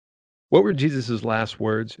What were Jesus' last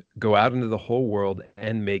words? Go out into the whole world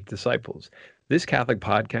and make disciples. This Catholic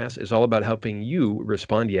podcast is all about helping you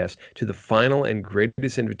respond yes to the final and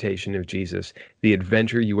greatest invitation of Jesus, the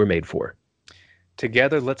adventure you were made for.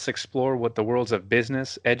 Together, let's explore what the worlds of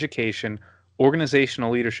business, education,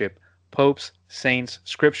 organizational leadership, popes, saints,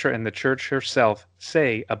 scripture, and the church herself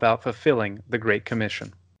say about fulfilling the Great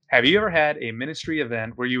Commission. Have you ever had a ministry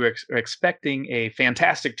event where you were expecting a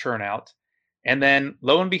fantastic turnout, and then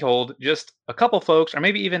lo and behold, just a couple folks, or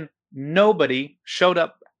maybe even nobody showed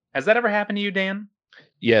up? Has that ever happened to you, Dan?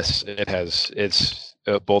 Yes, it has. It's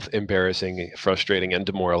both embarrassing, frustrating, and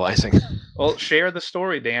demoralizing. Well, share the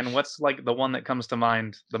story, Dan. What's like the one that comes to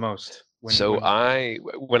mind the most When I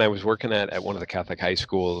was working at one of the Catholic high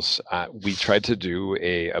schools, we tried to do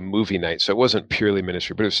a movie night. So it wasn't purely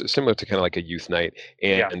ministry, but it was similar to kind of like a youth night.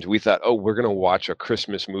 Yeah. And we thought, oh, we're going to watch a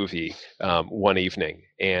Christmas movie one evening.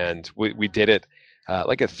 And we did it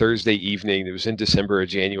like a Thursday evening. It was in December or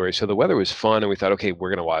January. So the weather was fun. And we thought, okay,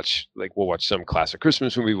 we're going to we'll watch some classic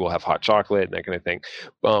Christmas movie. We'll have hot chocolate and that kind of thing.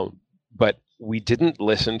 But we didn't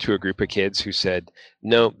listen to a group of kids who said,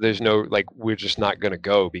 no, there's no, we're just not going to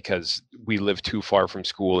go because we live too far from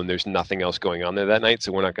school and there's nothing else going on there that night.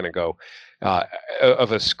 So we're not going to go.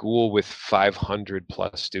 Of a school with 500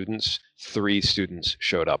 plus students, 3 students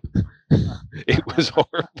showed up. It was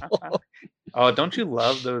horrible. Oh, don't you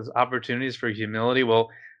love those opportunities for humility? Well,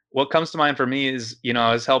 what comes to mind for me is,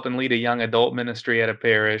 I was helping lead a young adult ministry at a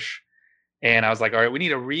parish, and I was like, all right, we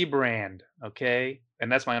need a rebrand, okay?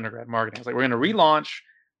 And that's my undergrad marketing. I was like, we're going to relaunch,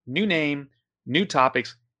 new name, new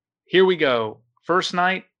topics. Here we go. First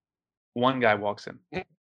night, one guy walks in.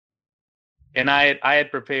 And I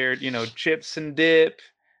had prepared, chips and dip.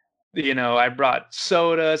 I brought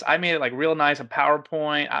sodas. I made it like real nice, a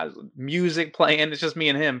PowerPoint, music playing. It's just me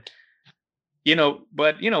and him.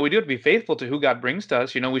 But we do have to be faithful to who God brings to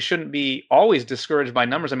us. We shouldn't be always discouraged by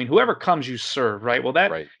numbers. I mean, whoever comes, you serve, right? Well,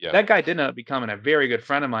 Right, yeah. that guy did end up becoming a very good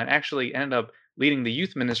friend of mine. Actually, ended up leading the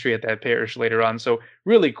youth ministry at that parish later on. So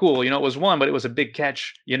really cool. It was one, but it was a big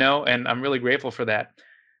catch. And I'm really grateful for that.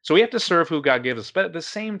 So we have to serve who God gives us, but at the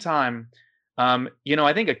same time,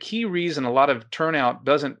 I think a key reason a lot of turnout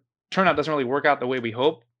doesn't really work out the way we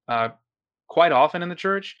hope quite often in the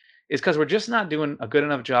church is because we're just not doing a good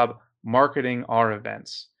enough job marketing our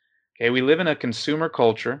events. Okay, we live in a consumer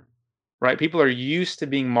culture, right? People are used to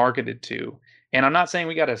being marketed to. And I'm not saying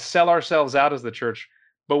we got to sell ourselves out as the church,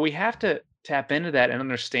 but we have to tap into that and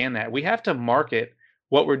understand that. We have to market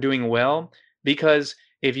what we're doing well, because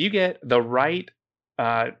if you get the right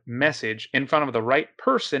message in front of the right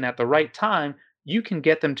person at the right time, you can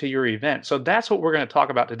get them to your event. So that's what we're going to talk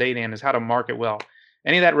about today, Dan, is how to market well.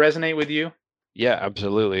 Any of that resonate with you? Yeah,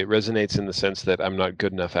 absolutely. It resonates in the sense that I'm not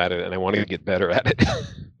good enough at it and I want to get better at it.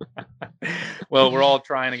 Well, we're all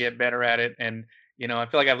trying to get better at it. And, I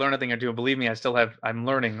feel like I've learned a thing or two. Believe me, I'm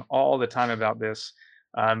learning all the time about this,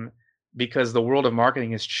 because the world of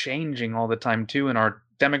marketing is changing all the time too. And our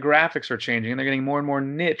demographics are changing and they're getting more and more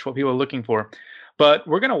niche what people are looking for. But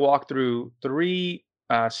we're going to walk through 3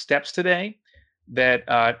 steps today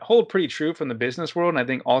that hold pretty true from the business world. And I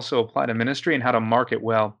think also apply to ministry and how to market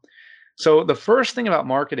well. So the first thing about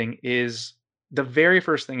marketing is the very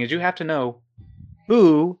first thing is you have to know,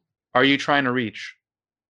 who are you trying to reach?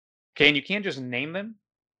 Okay. And you can't just name them.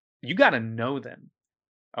 You got to know them.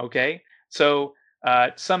 Okay. So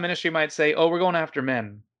some ministry might say, oh, we're going after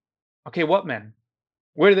men. Okay. What men?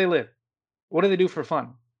 Where do they live? What do they do for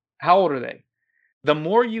fun? How old are they? The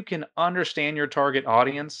more you can understand your target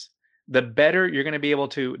audience, the better you're going to be able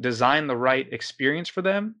to design the right experience for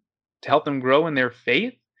them to help them grow in their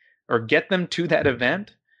faith or get them to that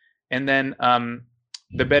event. And then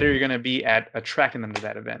the better you're going to be at attracting them to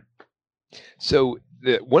that event. So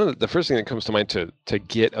one of the first thing that comes to mind to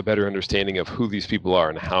get a better understanding of who these people are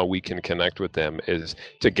and how we can connect with them is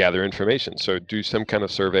to gather information. So do some kind of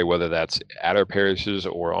survey, whether that's at our parishes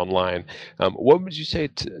or online. What would you say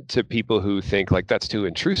to people who think like that's too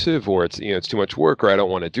intrusive, or it's too much work, or I don't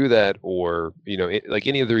want to do that, or like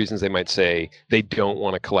any of the reasons they might say they don't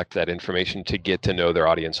want to collect that information to get to know their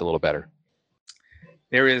audience a little better?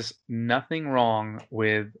 There is nothing wrong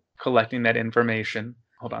with collecting that information.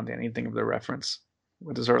 Hold on, Danny, think of the reference.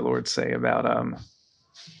 What does our Lord say about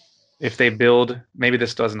if they build? Maybe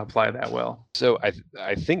this doesn't apply that well. So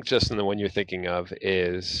I think, Justin, the one you're thinking of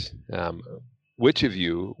is which of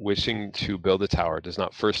you wishing to build a tower does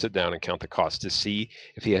not first sit down and count the cost to see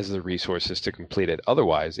if he has the resources to complete it?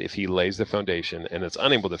 Otherwise, if he lays the foundation and is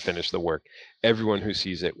unable to finish the work, everyone who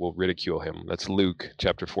sees it will ridicule him. That's Luke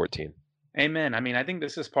chapter 14. Amen. I mean, I think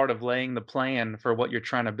this is part of laying the plan for what you're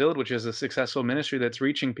trying to build, which is a successful ministry that's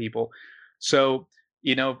reaching people. So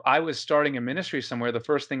If I was starting a ministry somewhere, the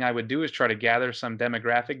first thing I would do is try to gather some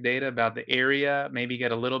demographic data about the area, maybe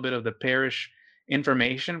get a little bit of the parish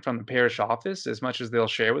information from the parish office, as much as they'll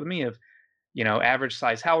share with me, of average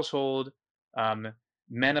size household, um,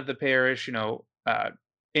 men of the parish,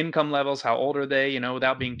 income levels, how old are they,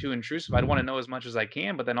 without being too intrusive. I'd want to know as much as I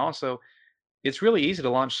can, but then also it's really easy to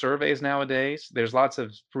launch surveys nowadays. There's lots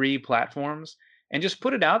of free platforms, and just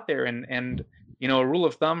put it out there. And a rule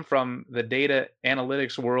of thumb from the data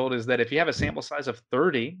analytics world is that if you have a sample size of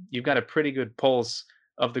 30, you've got a pretty good pulse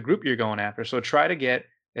of the group you're going after. So try to get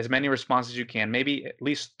as many responses as you can, maybe at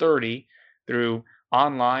least 30 through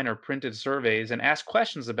online or printed surveys, and ask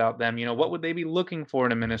questions about them. What would they be looking for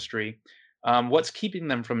in a ministry? What's keeping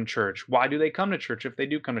them from church? Why do they come to church if they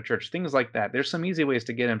do come to church? Things like that. There's some easy ways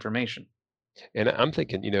to get information. And I'm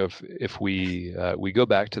thinking, if we go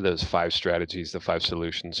back to those five strategies, the five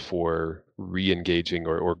solutions for re-engaging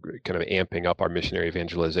or kind of amping up our missionary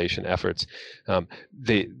evangelization efforts,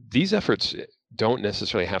 these efforts don't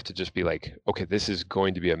necessarily have to just be like, okay, this is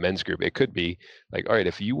going to be a men's group. It could be like, all right,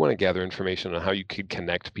 if you want to gather information on how you could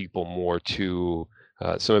connect people more to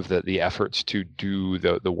some of the efforts to do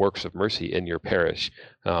the works of mercy in your parish,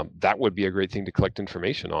 that would be a great thing to collect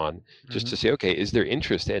information on, just Mhm. to say, okay, is there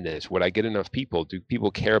interest in this? Would I get enough people? Do people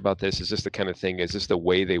care about this? Is this the kind of thing? Is this the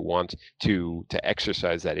way they want to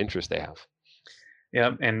exercise that interest they have?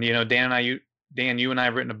 Yeah, and Dan, you and I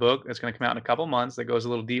have written a book that's going to come out in a couple months that goes a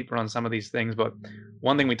little deeper on some of these things. But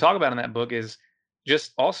one thing we talk about in that book is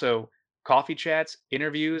just also coffee chats,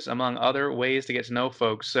 interviews, among other ways to get to know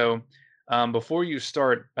folks. So before you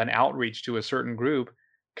start an outreach to a certain group,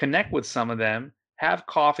 connect with some of them, have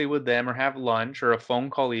coffee with them, or have lunch or a phone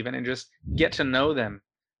call even, and just get to know them.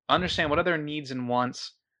 Understand what are their needs and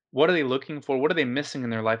wants. What are they looking for? What are they missing in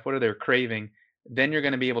their life? What are they craving? Then you're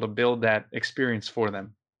going to be able to build that experience for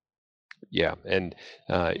them. Yeah, and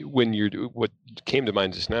what came to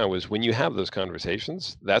mind just now was when you have those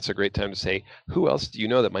conversations, that's a great time to say, who else do you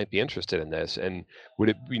know that might be interested in this? And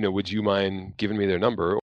would you mind giving me their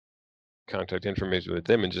number, contact information with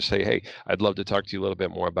them, and just say, hey, I'd love to talk to you a little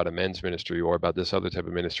bit more about a men's ministry or about this other type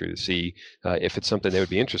of ministry, to see if it's something they would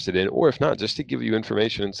be interested in, or if not, just to give you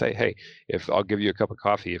information and say, hey, if I'll give you a cup of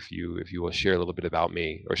coffee if you will share a little bit about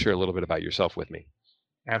me or share a little bit about yourself with me.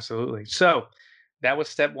 Absolutely. So that was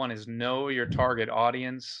step one, is know your target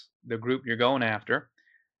audience, the group you're going after.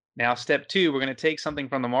 Now, step two, we're going to take something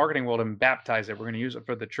from the marketing world and baptize it. We're going to use it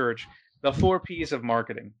for the church. The four P's of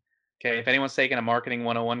marketing. Okay. If anyone's taken a marketing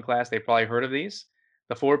 101 class, they've probably heard of these.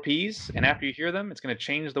 The four P's. And after you hear them, it's going to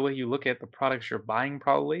change the way you look at the products you're buying,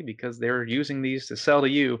 probably, because they're using these to sell to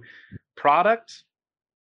you. Product,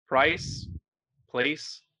 price,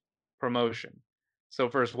 place, promotion. So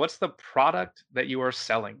first, what's the product that you are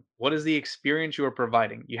selling? What is the experience you are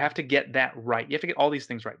providing? You have to get that right. You have to get all these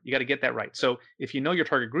things right. You got to get that right. So if you know your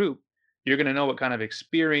target group, you're going to know what kind of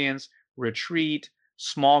experience, retreat,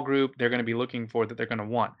 small group they're going to be looking for, that they're going to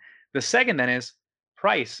want. The second then is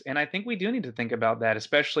price, and I think we do need to think about that,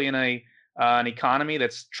 especially in an economy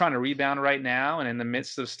that's trying to rebound right now, and in the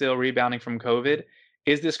midst of still rebounding from COVID.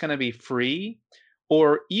 Is this going to be free,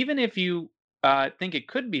 or even if you think it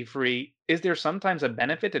could be free, is there sometimes a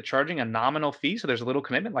benefit to charging a nominal fee? So there's a little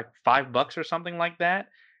commitment, like $5 or something like that.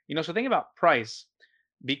 So think about price,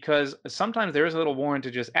 because sometimes there is a little warrant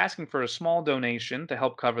to just asking for a small donation to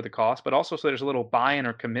help cover the cost, but also so there's a little buy-in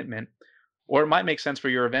or commitment, or it might make sense for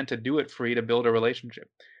your event to do it free to build a relationship.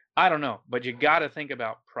 I don't know, but you got to think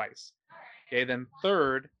about price. Okay, then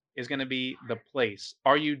third is going to be the place.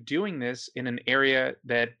 Are you doing this in an area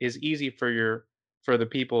that is easy for the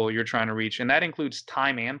people you're trying to reach? And that includes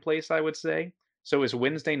time and place, I would say. So is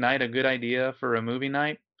Wednesday night a good idea for a movie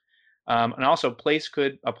night? And also, place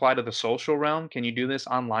could apply to the social realm. Can you do this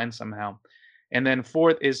online somehow? And then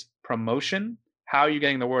fourth is promotion. How are you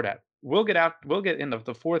getting the word out? We'll get into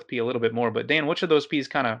the fourth P a little bit more. But Dan, which of those P's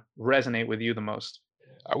kind of resonate with you the most?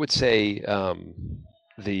 I would say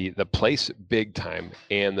the place big time,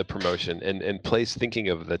 and the promotion, and place, thinking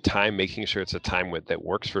of the time, making sure it's a time that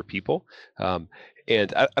works for people.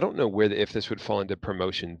 And I don't know if this would fall into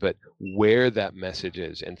promotion, but where that message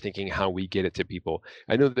is, and thinking how we get it to people.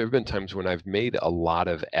 I know there have been times when I've made a lot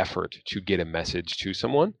of effort to get a message to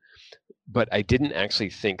someone, but I didn't actually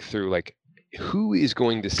think through, like, who is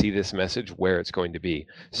going to see this message, where it's going to be.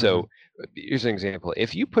 Hmm. So here's an example.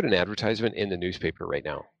 If you put an advertisement in the newspaper right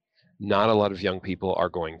now, not a lot of young people are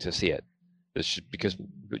going to see it. This is because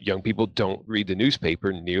young people don't read the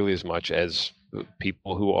newspaper nearly as much as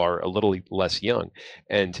people who are a little less young,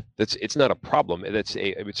 and it's not a problem. It's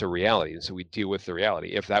a reality, and so we deal with the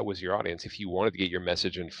reality. If that was your audience, if you wanted to get your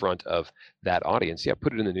message in front of that audience, yeah,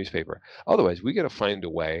 put it in the newspaper. Otherwise, we got to find a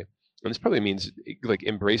way. And this probably means like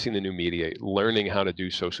embracing the new media, learning how to do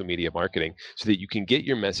social media marketing so that you can get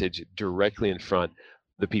your message directly in front of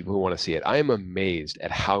the people who want to see it. I am amazed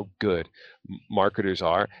at how good marketers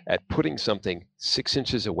are at putting something 6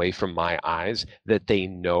 inches away from my eyes that they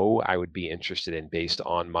know I would be interested in based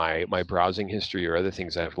on my browsing history or other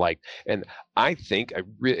things I've liked. And I think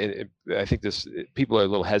this people are a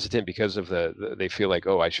little hesitant because of they feel like,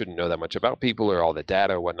 oh, I shouldn't know that much about people or all the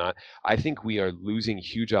data or whatnot. I think we are losing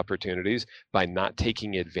huge opportunities by not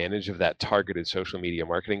taking advantage of that targeted social media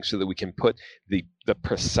marketing so that we can put the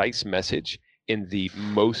precise message in the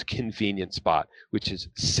most convenient spot, which is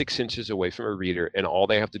 6 inches away from a reader, and all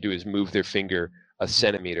they have to do is move their finger a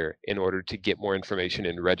centimeter in order to get more information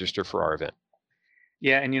and register for our event.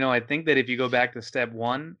 Yeah, and I think that if you go back to step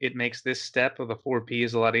one, it makes this step of the 4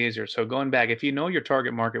 Ps a lot easier. So going back, if you know your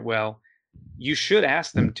target market well, you should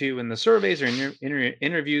ask them too in the surveys or in your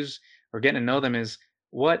interviews or getting to know them is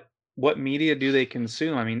what media do they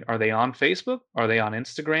consume? I mean, are they on Facebook? Are they on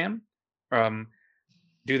Instagram? Um,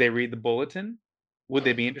 do they read the bulletin? Would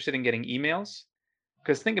they be interested in getting emails?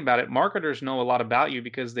 Because think about it, marketers know a lot about you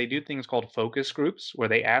because they do things called focus groups where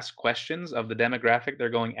they ask questions of the demographic they're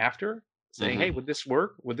going after, saying, hey, Mm-hmm. would this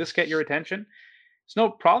work? Would this get your attention? There's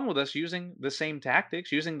no problem with us using the same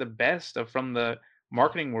tactics, using the best from the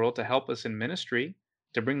marketing world to help us in ministry,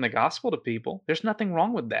 to bring the gospel to people. There's nothing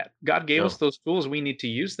wrong with that. God gave us No. those tools. We need to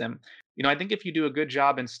use them. I think if you do a good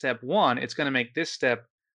job in step one, it's going to make this step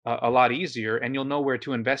a lot easier, and you'll know where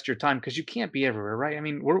to invest your time because you can't be everywhere, right? I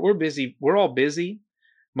mean, we're busy. We're all busy.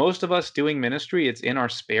 Most of us doing ministry, it's in our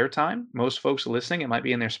spare time. Most folks listening, it might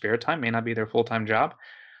be in their spare time, may not be their full time job.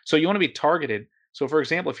 So you want to be targeted. So, for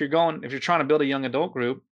example, if you're trying to build a young adult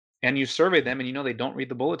group and you survey them and you know they don't read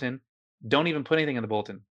the bulletin, don't even put anything in the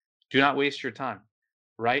bulletin. Do not waste your time,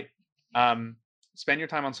 right? Um, Spend your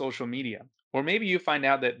time on social media, or maybe you find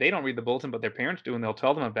out that they don't read the bulletin, but their parents do, and they'll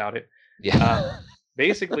tell them about it. Um, Yeah.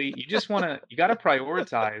 Basically, you got to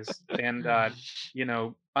prioritize, and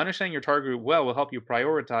understanding your target group well will help you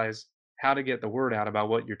prioritize how to get the word out about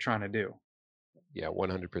what you're trying to do. Yeah,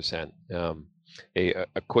 100%.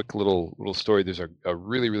 A quick little story. There's a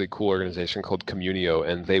really really cool organization called Communio,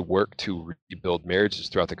 and they work to rebuild marriages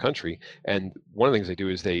throughout the country. And one of the things they do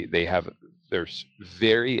is they're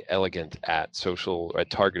very elegant at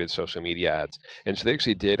targeted social media ads. And so they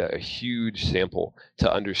actually did a huge sample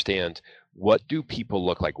to understand what do people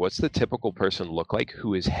look like, what's the typical person look like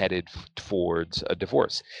who is headed towards a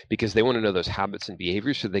divorce, because they want to know those habits and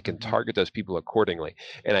behaviors so they can Mhm. target those people accordingly.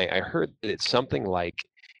 And I heard that it's something like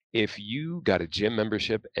if you got a gym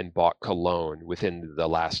membership and bought cologne within the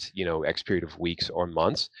last, X period of weeks or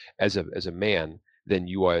months as a man, then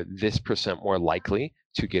you are this percent more likely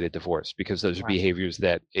to get a divorce because those are Wow. behaviors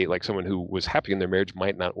that like someone who was happy in their marriage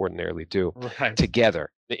might not ordinarily do Right.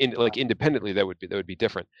 together. Like Wow. independently, that would be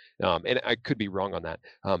different. And I could be wrong on that.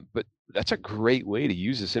 But that's a great way to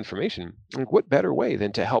use this information. Like, what better way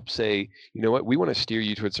than to help say, you know what, we want to steer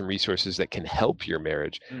you towards some resources that can help your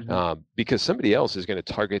marriage, Mhm. because somebody else is going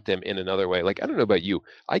to target them in another way. Like, I don't know about you,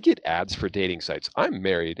 I get ads for dating sites. I'm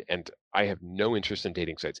married and I have no interest in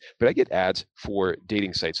dating sites, but I get ads for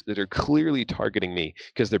dating sites that are clearly targeting me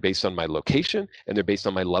because they're based on my location and they're based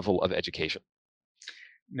on my level of education.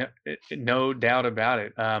 No doubt about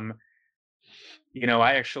it.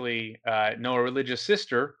 I actually know a religious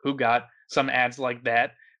sister who got some ads like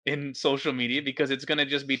that in social media because it's going to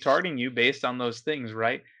just be targeting you based on those things,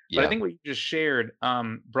 right? But I Yeah. think what you just shared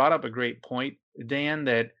brought up a great point, Dan,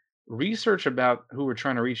 that research about who we're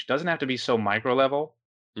trying to reach doesn't have to be so micro level.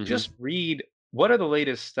 Hmm. Just read what are the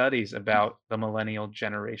latest studies about the millennial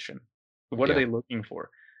generation? What are Yeah. they looking for?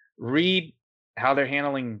 Read how they're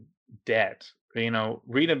handling debt.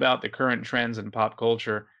 Read about the current trends in pop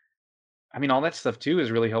culture. I mean, all that stuff too is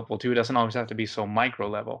really helpful too. It doesn't always have to be so micro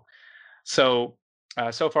level. So,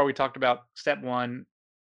 so far we talked about step one: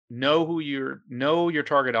 know your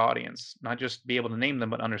target audience, not just be able to name them,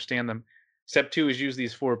 but understand them. Step two is use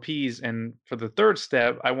these 4 Ps, and for the third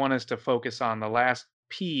step, I want us to focus on the last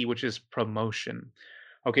P, which is promotion.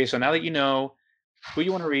 Okay, so now that you know who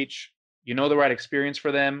you want to reach, you know the right experience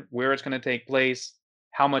for them, where it's going to take place,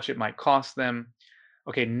 how much it might cost them.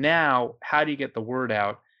 Okay, now how do you get the word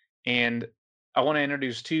out? And I want to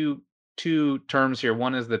introduce two terms here.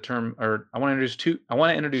 One is the term, or I want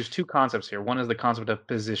to introduce two concepts here. One is the concept of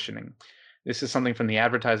positioning. This is something from the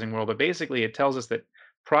advertising world, but basically it tells us that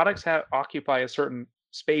products occupy a certain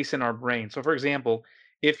space in our brain. So, for example,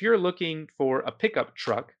 if you're looking for a pickup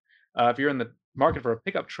truck, if you're in the market for a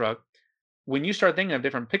pickup truck, when you start thinking of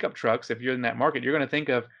different pickup trucks, if you're in that market, you're going to think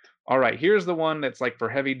of, all right, here's the one that's like for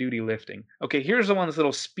heavy duty lifting. Okay, here's the one that's a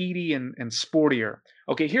little speedy and sportier.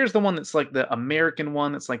 Okay, here's the one that's like the American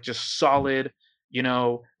one that's like just solid,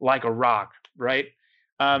 like a rock, right?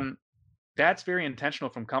 Um, that's very intentional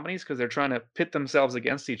from companies because they're trying to pit themselves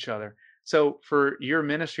against each other. So for your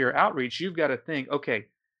ministry or outreach, you've got to think, okay,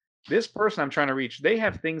 this person I'm trying to reach, they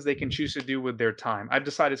have things they can choose to do with their time. I've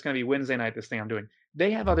decided it's going to be Wednesday night, this thing I'm doing.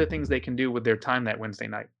 They have other things they can do with their time that Wednesday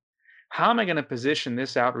night. How am I going to position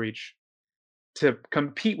this outreach to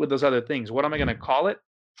compete with those other things? What am I going to call it?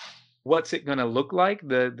 What's it going to look like?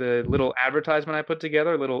 The little advertisement I put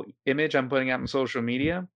together, little image I'm putting out on social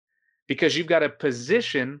media, because you've got to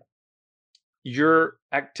position your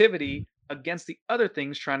activity against the other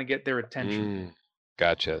things trying to get their attention. Mm,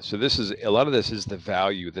 gotcha. So this is a lot of this is the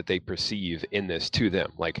value that they perceive in this to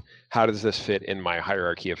them. Like, how does this fit in my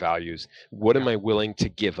hierarchy of values? What Yeah. am I willing to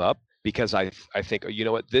give up? Because I think, you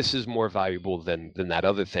know what, this is more valuable than that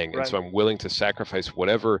other thing. And Right. so I'm willing to sacrifice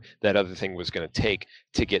whatever that other thing was going to take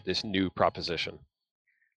to get this new proposition.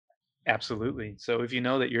 Absolutely. So if you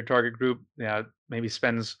know that your target group maybe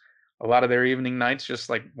spends a lot of their evening nights just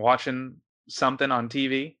like watching something on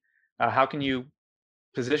TV, how can you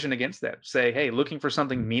position against that? Say, hey, looking for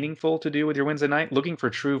something meaningful to do with your Wednesday night, looking for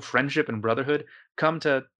true friendship and brotherhood, come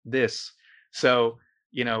to this. So,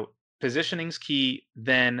 you know, positioning's key.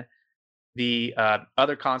 Then the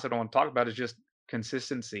other concept I want to talk about is just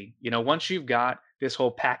consistency. Once you've got this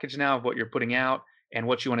whole package now of what you're putting out and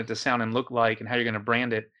what you want it to sound and look like and how you're going to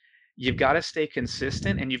brand it, you've got to stay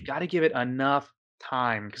consistent and you've got to give it enough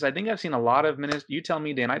time. Because I think I've seen a lot of minutes. You tell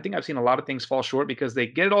me, Dan. I think I've seen a lot of things fall short because they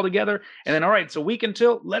get it all together and then, all right, it's a week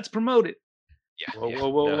until, let's promote it. Yeah, Whoa, yeah. whoa,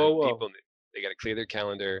 whoa, No, whoa, whoa. people, they got to clear their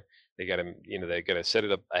calendar. They got to, they got to set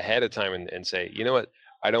it up ahead of time and say, you know what,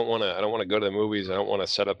 I don't want to go to the movies. I don't want to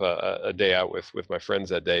set up a day out with my friends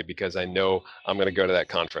that day because I know I'm going to go to that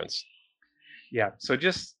conference. Yeah. So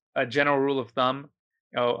just a general rule of thumb.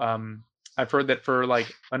 I've heard that for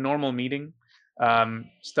like a normal meeting,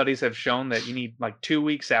 studies have shown that you need like 2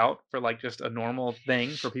 weeks out for like just a normal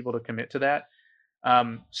thing for people to commit to that.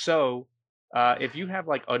 So if you have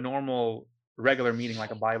like a normal regular meeting,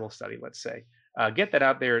 like a Bible study, let's say, get that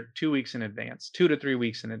out there 2 weeks in advance, 2 to 3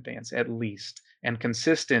 weeks in advance at least, and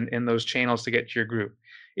consistent in those channels to get to your group.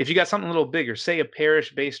 If you got something a little bigger, say a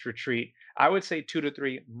parish-based retreat, I would say 2 to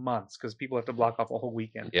 3 months because people have to block off a whole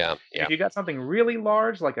weekend. Yeah, And yeah. if you got something really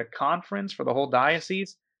large, like a conference for the whole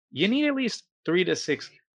diocese, you need at least 3 to 6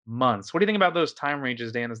 months. What do you think about those time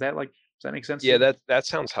ranges, Dan? Does that make sense to Yeah, you? that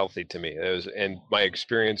sounds healthy to me. And my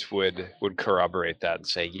experience would corroborate that and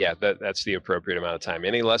say, yeah, that's the appropriate amount of time.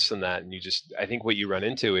 Any less than that, and I think what you run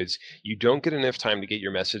into is you don't get enough time to get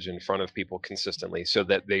your message in front of people consistently so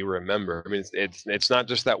that they remember. I mean, it's not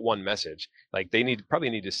just that one message. Like they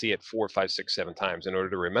probably need to see it 4, 5, 6, 7 times in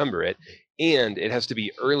order to remember it, and it has to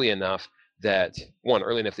be early enough that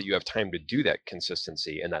you have time to do that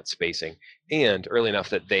consistency and that spacing, and early enough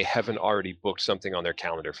that they haven't already booked something on their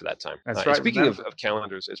calendar for that time. That's And right. speaking Remember, of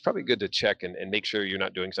calendars, it's probably good to check and make sure you're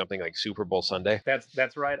not doing something like Super Bowl Sunday.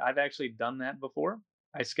 that's right. I've actually done that before.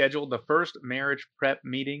 I scheduled the first marriage prep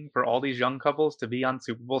meeting for all these young couples to be on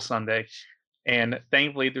Super Bowl Sunday. And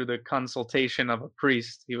thankfully, through the consultation of a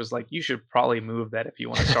priest, he was like, you should probably move that if you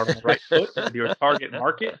want to start on the right foot with your target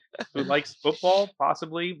market who likes football,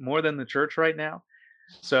 possibly more than the church right now.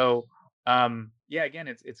 So, yeah, again,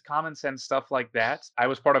 it's common sense stuff like that. I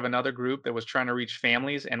was part of another group that was trying to reach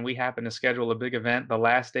families, and we happened to schedule a big event the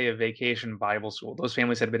last day of vacation Bible school. Those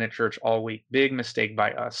families had been at church all week. Big mistake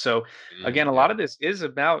by us. So, again, a Yeah. lot of this is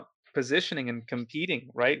about positioning and competing,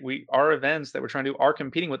 right? Our events that we're trying to do are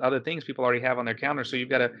competing with other things people already have on their calendar. So you've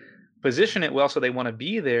got to position it well so they want to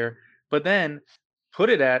be there, but then put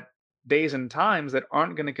it at days and times that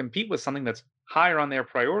aren't going to compete with something that's higher on their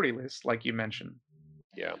priority list, like you mentioned.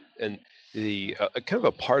 Yeah, and the kind of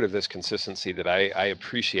a part of this consistency that I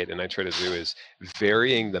appreciate and I try to do is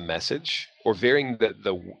varying the message or varying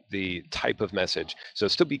the type of message. So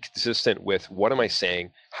still be consistent with what am I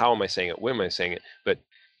saying, how am I saying it, when am I saying it, but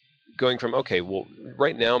going from, okay, well,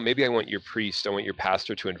 right now maybe I want your priest, I want your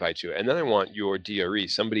pastor to invite you, and then I want your DRE,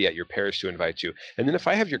 somebody at your parish, to invite you, and then if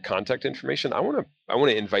I have your contact information, I want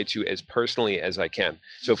to invite you as personally as I can.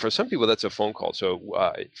 So for some people that's a phone call. So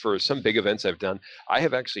for some big events I've done, I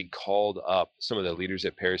have actually called up some of the leaders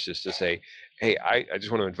at parishes to say, hey, I just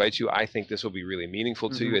want to invite you. I think this will be really meaningful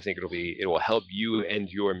to Mhm. you. I think it will help you and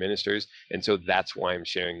your ministers, and so that's why I'm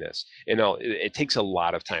sharing this. It takes a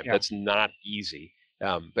lot of time. Yeah. That's not easy,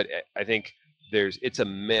 but I think it's a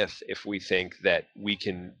myth if we think that we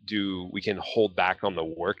can hold back on the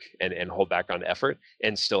work and hold back on effort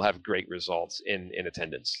and still have great results in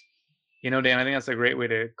attendance. Dan, I think that's a great way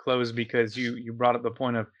to close because you brought up the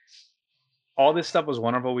point of all this stuff was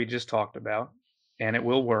wonderful we just talked about, and it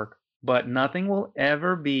will work, but nothing will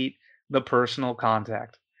ever beat the personal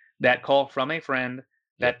contact. That call from a friend, Yep.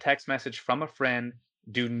 that text message from a friend.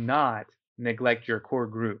 Do not neglect your core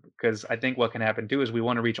group because I think what can happen too is we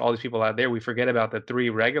want to reach all these people out there. We forget about the three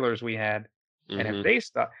regulars we had. And if Hmm. they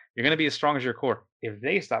stop, you're going to be as strong as your core. If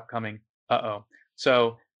they stop coming, uh-oh.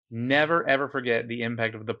 So never ever forget the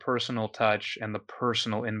impact of the personal touch and the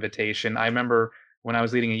personal invitation. I remember when I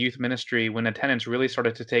was leading a youth ministry, when attendance really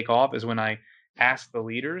started to take off, is when I asked the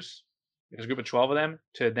leaders, there's a group of 12 of them,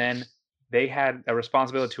 to then they had a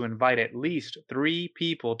responsibility to invite at least 3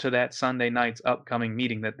 people to that Sunday night's upcoming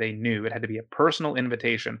meeting that they knew. It had to be a personal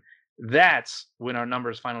invitation. That's when our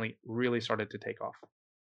numbers finally really started to take off.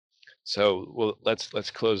 So, well, let's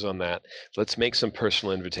close on that. Let's make some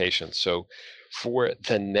personal invitations. So, for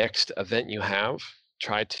the next event you have,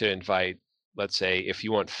 try to invite, let's say, if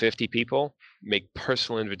you want 50 people, make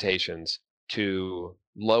personal invitations to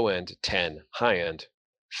low end 10, high end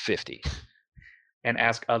 50. And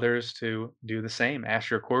ask others to do the same. Ask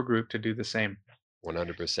your core group to do the same.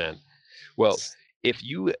 100%. Well, if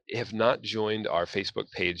you have not joined our Facebook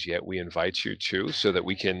page yet, we invite you to, so that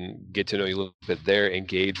we can get to know you a little bit there,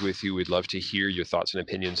 engage with you. We'd love to hear your thoughts and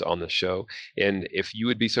opinions on the show. And if you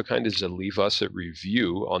would be so kind as to leave us a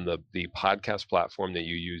review on the podcast platform that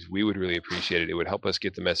you use, we would really appreciate it. It would help us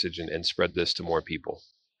get the message and spread this to more people.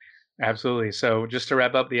 Absolutely. So, just to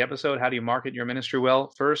wrap up the episode, how do you market your ministry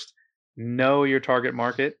well? First, know your target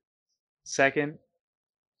market. Second,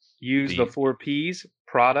 use the The 4 P's: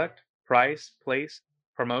 product, price, place,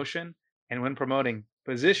 promotion. And when promoting,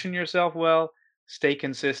 position yourself well, stay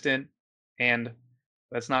consistent, and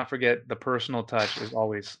let's not forget the personal touch is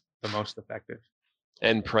always the most effective.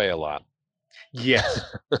 and pray a lot.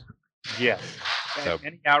 Yes. Yes. So,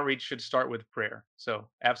 Any outreach should start with prayer. So,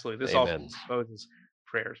 absolutely. This all amen. presupposes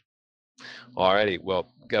prayers. All righty.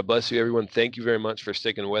 Well, God bless you, everyone. Thank you very much for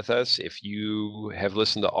sticking with us. If you have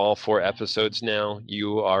listened to all 4 episodes now,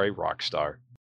 you are a rock star.